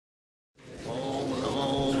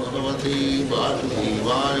Bhagavate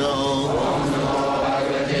Vasudevaya.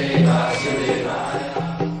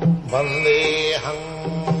 Vandeham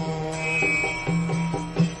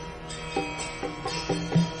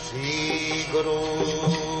Shri Guru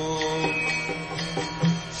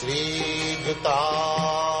Shri Juta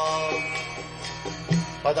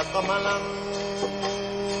Padakamalam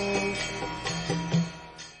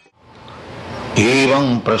Evam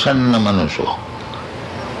prasanna manuso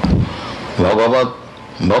Bhagavat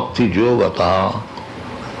Bhakti Yogata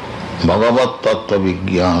Bhagavat Tattva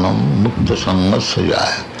Vijnanam Mukta Sangasya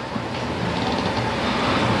Jaya.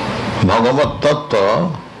 Bhagavat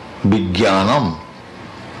Tattva Vijnanam.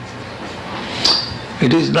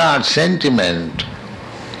 It is not sentiment,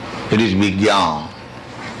 it is Vijnan.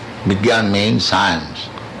 Vijnan means science.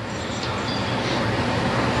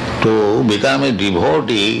 To become a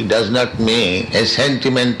devotee does not mean a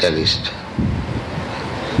sentimentalist.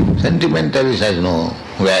 Sentimentalist has no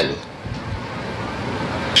value.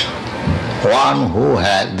 One who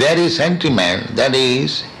has, there is sentiment, that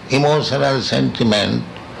is emotional sentiment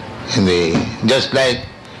in the, just like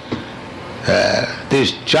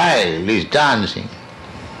this child is dancing.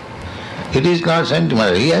 It is not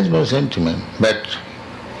sentimental, he has no sentiment, but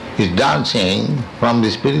he is dancing from the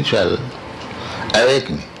spiritual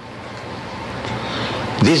awakening.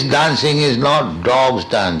 This dancing is not dogs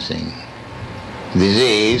dancing. This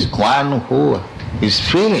is one who is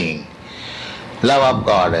feeling love of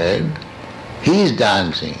Godhead, he is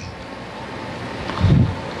dancing.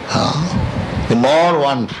 The more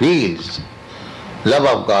one feels love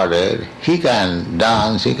of Godhead, he can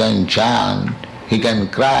dance, he can chant, he can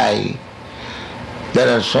cry. There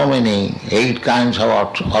are so many, 8 kinds of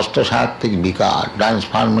Ashtasattvik vikar,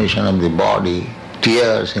 transformation of the body,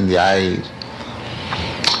 tears in the eyes.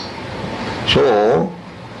 So,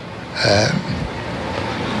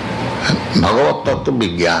 Bhagavat Tattva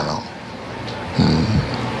Vijnanam.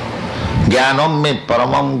 Jnanam me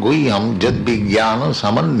paramam guhyam jad vijnana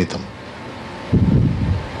samannitam.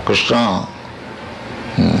 Krishna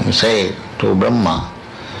said to Brahma,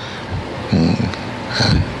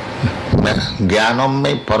 Jnanam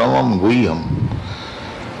me paramam guhyam.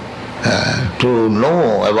 To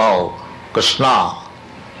know about Krishna,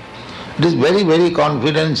 it is very, very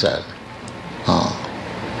confidential.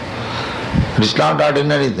 It is not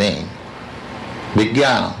ordinary thing.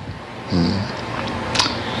 Vijnana.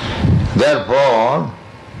 Therefore,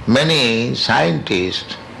 many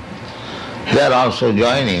scientists, they are also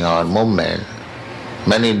joining our movement.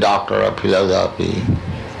 Many doctors of philosophy,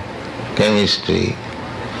 chemistry,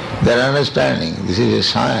 they are understanding this is a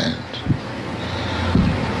science.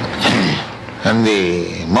 And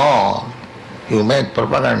the more you make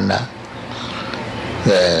propaganda,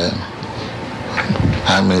 the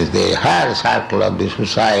higher circle of the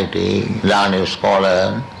society, learned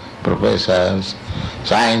scholars, professors,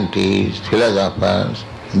 scientists, philosophers,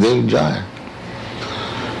 they will join.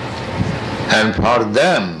 And for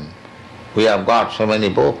them, we have got so many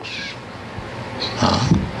books.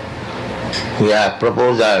 We have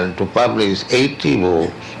proposal to publish 80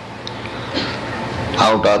 books.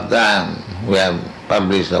 Out of them, we have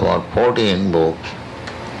published about 14 books.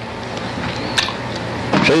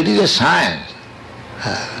 So it is a science.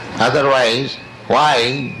 Otherwise,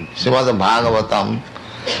 why Śrīmad Bhāgavatam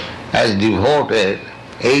has devoted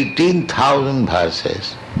 18,000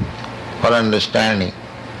 verses for understanding?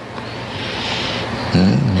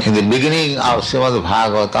 In the beginning of Śrīmad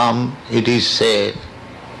Bhāgavatam, it is said,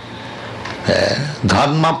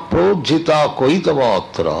 Dharma projita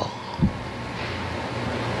koitavatra.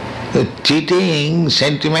 The cheating,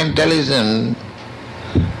 sentimentalism,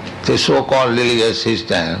 the so-called religious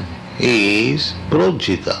system is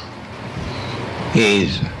projita,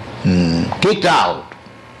 is kicked out.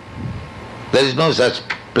 There is no such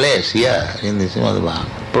place here in the Śrīmad Bhāgavatam,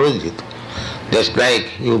 projita. Just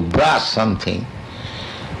like you brush something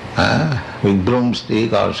with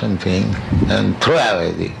broomstick or something and throw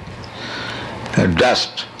away the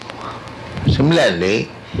dust. Similarly,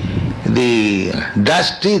 the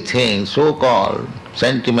dusty thing, so-called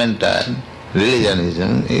sentimental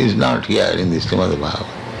religionism, is not here in the Śrīmad Bhāgavatam.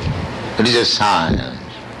 It is a science.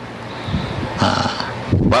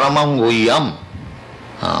 Paramam guhyam.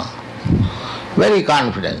 Very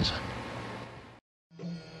confidential.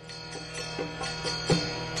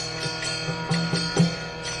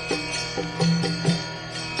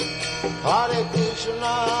 Hare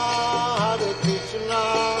Krishna,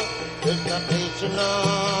 Krishna Krishna,